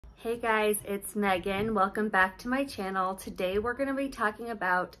Hey guys, it's Megan. Welcome back to my channel. Today we're going to be talking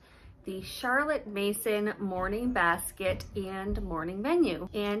about the Charlotte Mason morning basket and morning menu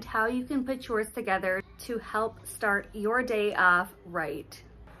and how you can put yours together to help start your day off right.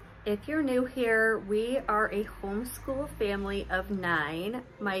 If you're new here, we are a homeschool family of 9.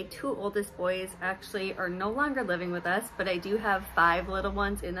 My 2 oldest boys actually are no longer living with us, but I do have 5 little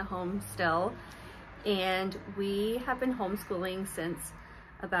ones in the home still. And we have been homeschooling since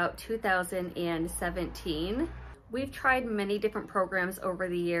about 2017. We've tried many different programs over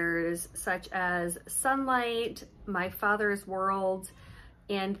the years, such as Sunlight, My Father's World,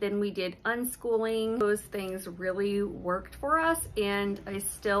 and then we did unschooling. Those things really worked for us, and I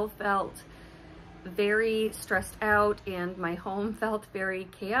still felt very stressed out and my home felt very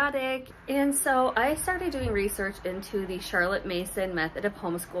chaotic. And so I started doing research into the Charlotte Mason method of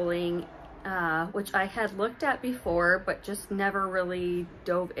homeschooling, which I had looked at before, but just never really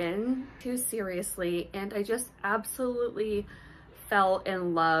dove in too seriously. And I just absolutely fell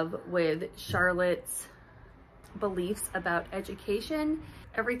in love with Charlotte's beliefs about education.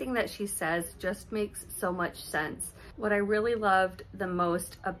 Everything that she says just makes so much sense. What I really loved the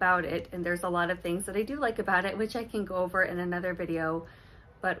most about it, and there's a lot of things that I do like about it, which I can go over in another video,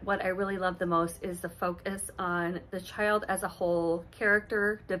 but what I really love the most is the focus on the child as a whole,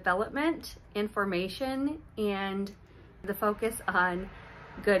 character development, information, and the focus on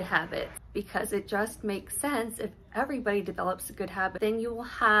good habits, because it just makes sense. If everybody develops a good habit, then you will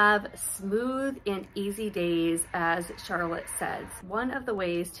have smooth and easy days, as Charlotte says. One of the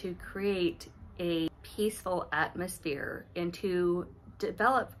ways to create a peaceful atmosphere and to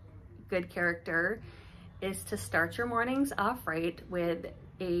develop good character is to start your mornings off right with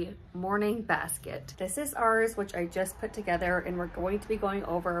a morning basket. This is ours, which I just put together, and we're going to be going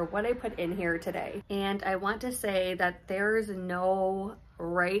over what I put in here today. And I want to say that there's no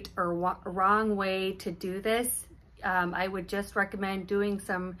right or wrong way to do this. I would just recommend doing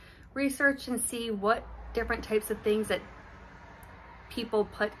some research and see what different types of things that people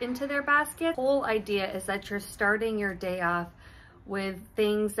put into their basket. The whole idea is that you're starting your day off with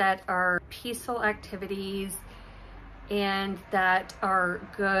things that are peaceful activities and that are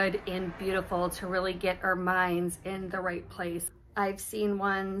good and beautiful to really get our minds in the right place. I've seen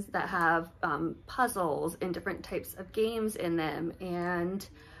ones that have puzzles and different types of games in them and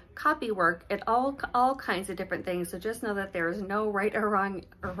copy work and all kinds of different things. So just know that there's no right or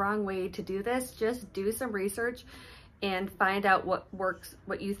wrong way to do this. Just do some research and find out what works,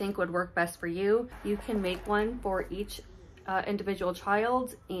 what you think would work best for you. You can make one for each individual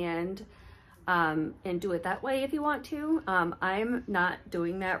child and do it that way if you want to. I'm not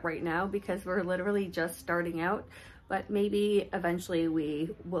doing that right now because we're literally just starting out, but maybe eventually we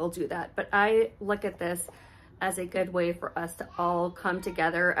will do that. But I look at this as a good way for us to all come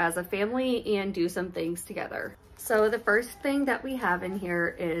together as a family and do some things together. So the first thing that we have in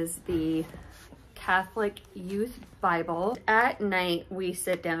here is the Catholic Youth Bible. At night, we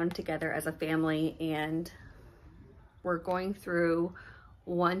sit down together as a family and we're going through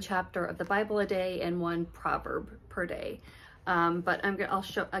one chapter of the Bible a day and one proverb per day. But I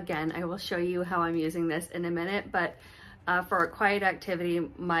will show you how I'm using this in a minute. But for a quiet activity,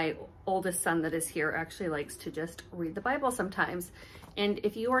 my oldest son that is here actually likes to just read the Bible sometimes. And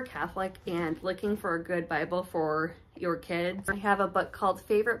if you are Catholic and looking for a good Bible for your kids, I have a book called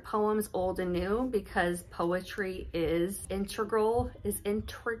Favorite Poems Old and New, because poetry is integral to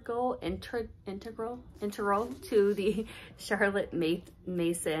the Charlotte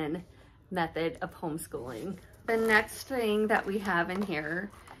Mason method of homeschooling. The next thing that we have in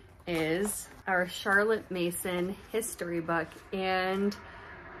here is our Charlotte Mason history book, and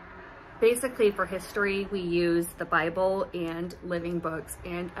basically for history, we use the Bible and living books,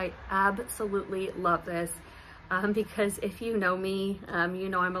 and I absolutely love this because if you know me, you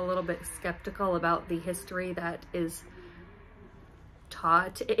know I'm a little bit skeptical about the history that is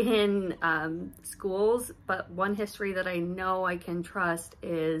taught in schools, but one history that I know I can trust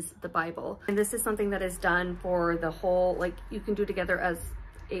is the Bible. And this is something that is done for the whole, like you can do together as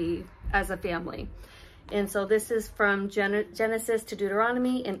a family. And so this is from Genesis to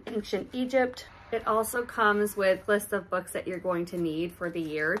Deuteronomy in ancient Egypt. It also comes with lists of books that you're going to need for the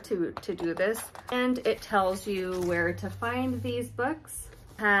year to do this. And it tells you where to find these books.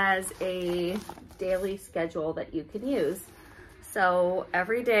 It has a daily schedule that you can use. So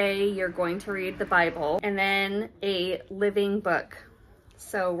every day you're going to read the Bible and then a living book.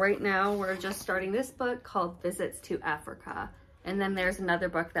 So right now we're just starting this book called Visits to Africa. And then there's another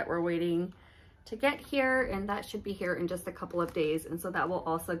book that we're waiting to get here, and that should be here in just a couple of days, and so that will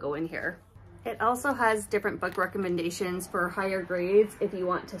also go in here. It also has different book recommendations for higher grades if you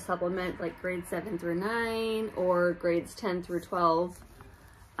want to supplement like grades 7 through 9 or grades 10 through 12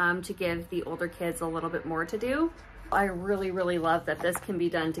 to give the older kids a little bit more to do. I really, really love that this can be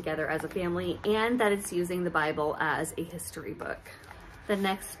done together as a family and that it's using the Bible as a history book. The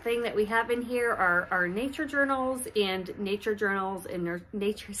next thing that we have in here are our nature journals, and nature journals and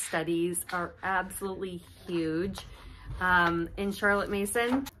nature studies are absolutely huge in Charlotte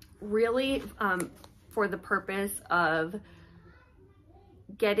Mason, really for the purpose of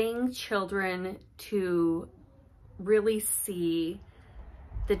getting children to really see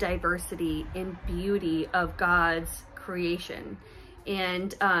the diversity and beauty of God's creation,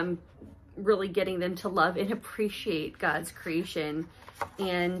 and really getting them to love and appreciate God's creation.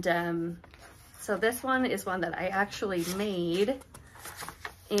 And so this one is one that I actually made,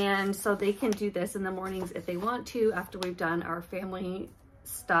 and so they can do this in the mornings if they want to after we've done our family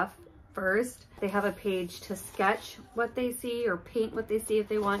stuff first. They have a page to sketch what they see or paint what they see if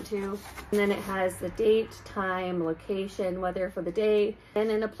they want to. And then it has the date, time, location, weather for the day,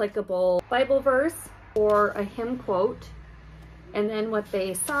 and an applicable Bible verse or a hymn quote, and then what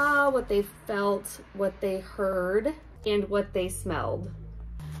they saw, what they felt, what they heard, and what they smelled.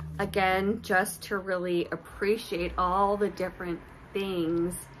 Again, just to really appreciate all the different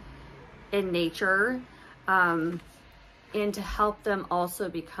things in nature, and to help them also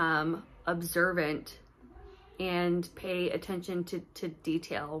become observant and pay attention to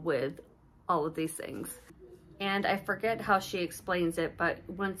detail with all of these things. And I forget how she explains it, but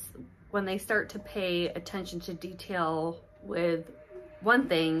when they start to pay attention to detail with one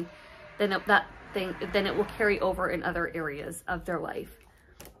thing, then it will carry over in other areas of their life.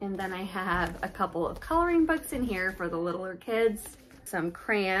 And then I have a couple of coloring books in here for the littler kids, some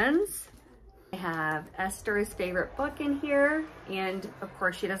crayons. I have Esther's favorite book in here, and of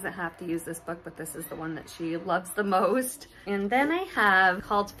course she doesn't have to use this book, but this is the one that she loves the most. And then I have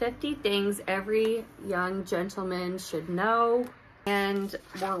called 50 Things Every Young Gentleman Should Know, and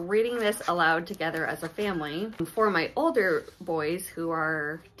we're reading this aloud together as a family. For my older boys who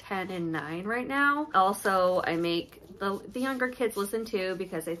are 10 and 9 right now, also I make the younger kids listen to,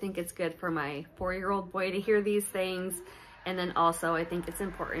 because I think it's good for my 4-year-old boy to hear these things, and then also I think it's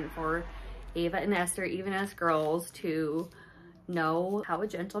important for Ava and Esther, even as girls, to know how a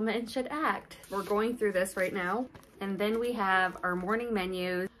gentleman should act. We're going through this right now. And then we have our morning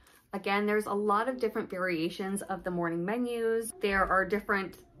menus. Again, there's a lot of different variations of the morning menus. There are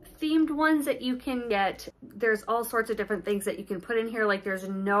different themed ones that you can get. There's all sorts of different things that you can put in here. Like, there's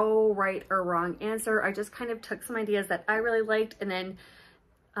no right or wrong answer. I just kind of took some ideas that I really liked and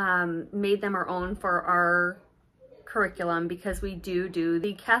then made them our own for our curriculum, because we do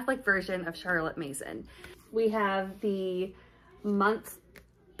the Catholic version of Charlotte Mason. We have the month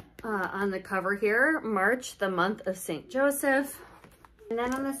on the cover here, March, the month of St. Joseph. And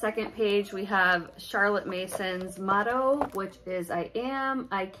then on the second page, we have Charlotte Mason's motto, which is I am,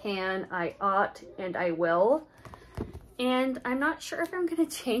 I can, I ought, and I will. And I'm not sure if I'm going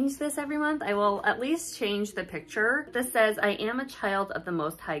to change this every month. I will at least change the picture. This says, I am a child of the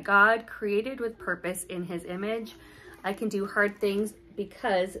Most High God, created with purpose in His image. I can do hard things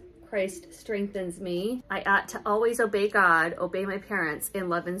because Christ strengthens me. I ought to always obey God, obey my parents,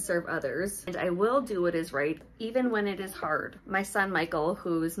 and love and serve others. And I will do what is right, even when it is hard. My son, Michael,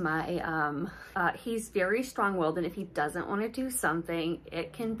 who's my, he's very strong-willed, and if he doesn't want to do something,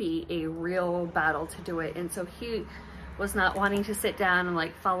 it can be a real battle to do it. And so he was not wanting to sit down and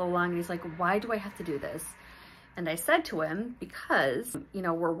like follow along. He's like, why do I have to do this? And I said to him, because, you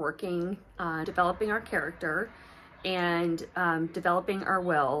know, we're working on developing our character and developing our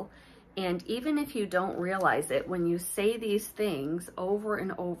will. And even if you don't realize it, when you say these things over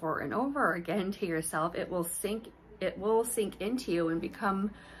and over and over again to yourself, it will sink into you and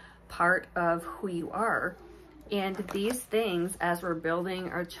become part of who you are. And these things, as we're building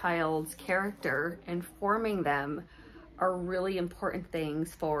our child's character and forming them, are really important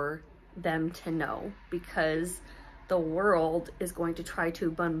things for them to know, because the world is going to try to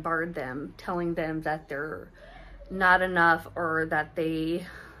bombard them, telling them that they're not enough, or that they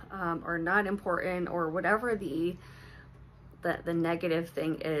are not important, or whatever the negative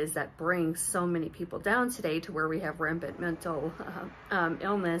thing is that brings so many people down today, to where we have rampant mental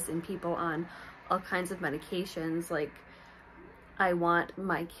illness and people on all kinds of medications. Like, I want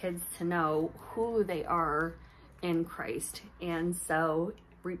my kids to know who they are in Christ. And so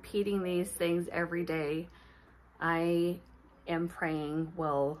repeating these things every day, I am praying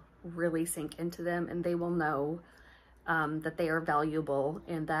will really sink into them, and they will know that they are valuable,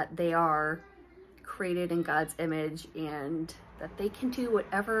 and that they are created in God's image, and that they can do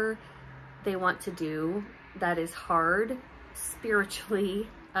whatever they want to do that is hard spiritually,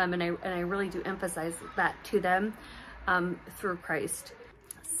 and I really do emphasize that to them through Christ.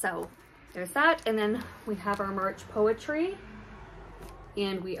 So there's that. And then we have our March poetry,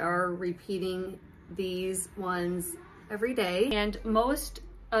 and we are repeating these ones every day. And most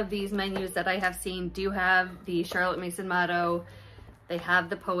of these menus that I have seen do have the Charlotte Mason motto, they have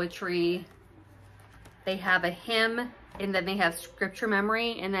the poetry, they have a hymn, and then they have scripture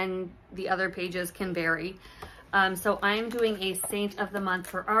memory, and then the other pages can vary. So I'm doing a saint of the month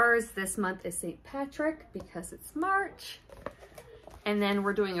for ours. This month is St. Patrick because it's March. And then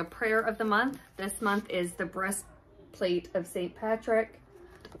we're doing a prayer of the month. This month is the breastplate of St. Patrick.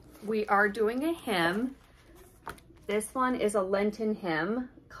 We are doing a hymn. This one is a Lenten hymn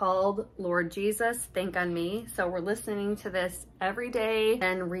called Lord Jesus, Think on Me. So we're listening to this every day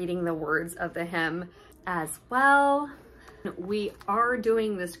and reading the words of the hymn as well. We are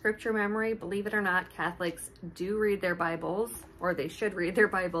doing the scripture memory. Believe it or not, Catholics do read their Bibles, or they should read their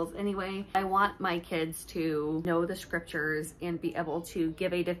Bibles anyway. I want my kids to know the scriptures and be able to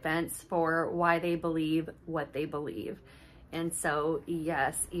give a defense for why they believe what they believe. And so,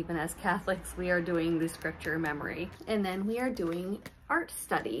 yes, even as Catholics, we are doing the scripture memory. And then we are doing art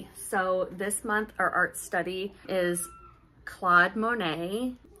study. So this month, our art study is Claude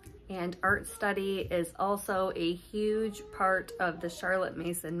Monet. And art study is also a huge part of the Charlotte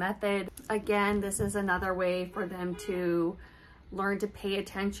Mason method. Again, this is another way for them to learn to pay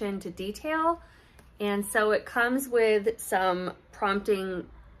attention to detail. And so it comes with some prompting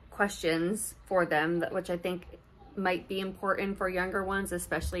questions for them, which I think might be important for younger ones,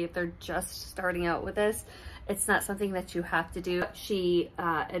 especially if they're just starting out with this. It's not something that you have to do. She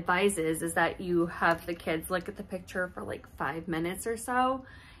advises is that you have the kids look at the picture for like 5 minutes or so,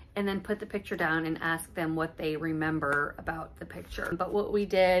 and then put the picture down and ask them what they remember about the picture. But what we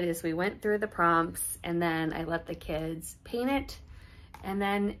did is we went through the prompts, and then I let the kids paint it. And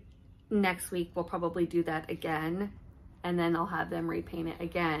then next week we'll probably do that again, and then I'll have them repaint it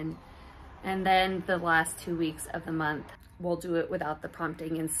again. And then the last 2 weeks of the month, we'll do it without the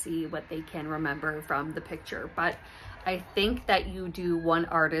prompting and see what they can remember from the picture. But I think that you do one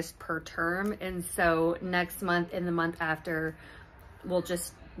artist per term. And so next month and the month after, we'll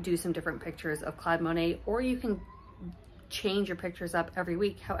just do some different pictures of Claude Monet, or you can change your pictures up every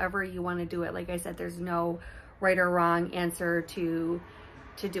week, however you want to do it. Like I said, there's no right or wrong answer to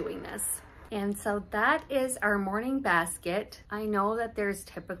doing this. And so that is our morning basket. I know that there's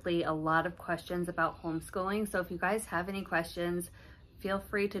typically a lot of questions about homeschooling. So if you guys have any questions, feel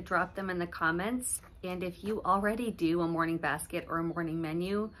free to drop them in the comments. And if you already do a morning basket or a morning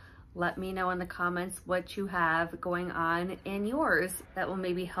menu, let me know in the comments what you have going on in yours. That will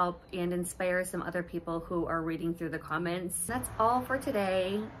maybe help and inspire some other people who are reading through the comments. That's all for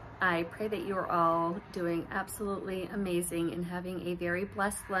today. I pray that you are all doing absolutely amazing and having a very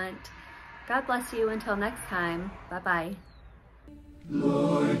blessed Lent. God bless you until next time. Bye-bye.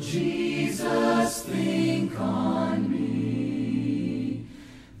 Lord Jesus, think on me,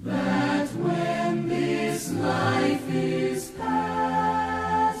 that when this life is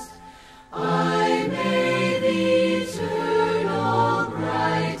past, I may the eternal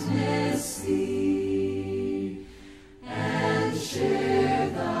brightness see, and share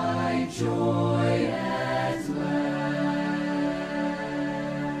thy joy.